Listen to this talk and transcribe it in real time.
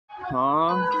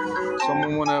Huh?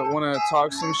 Someone wanna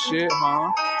talk some shit,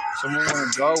 huh? Someone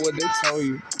wanna go? What they tell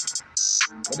you?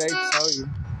 What they tell you?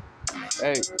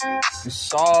 Hey,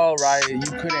 it's alright. You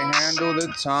couldn't handle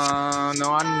the time.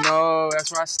 No, I know.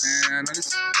 That's where I stand.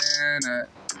 Understand that.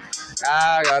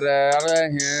 I got it out of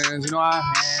hands. You know I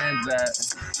hands that.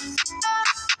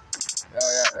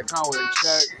 Yeah. That kind of with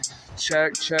a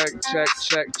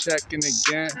checking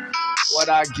again. What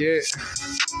I get.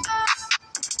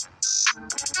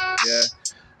 Yeah.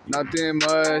 Nothing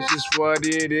much, just what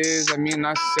it is. I mean,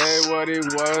 I say what it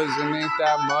was, and ain't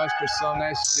that much for some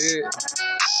that shit.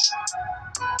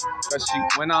 Especially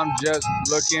when I'm just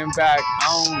looking back,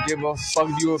 I don't give a fuck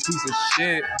if you a piece of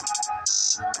shit.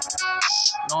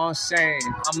 Know what I'm saying?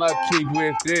 I'ma keep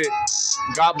with it.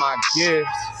 Got my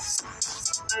gifts.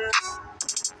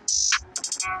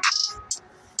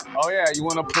 Oh yeah, you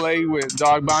wanna play with,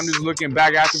 dog, but I'm just looking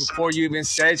back after before you even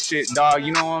said shit, dog.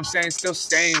 You know what I'm saying? Still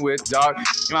staying with, dog.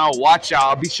 You know, watch out.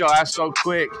 I'll beat your ass so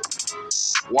quick.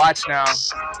 Watch now.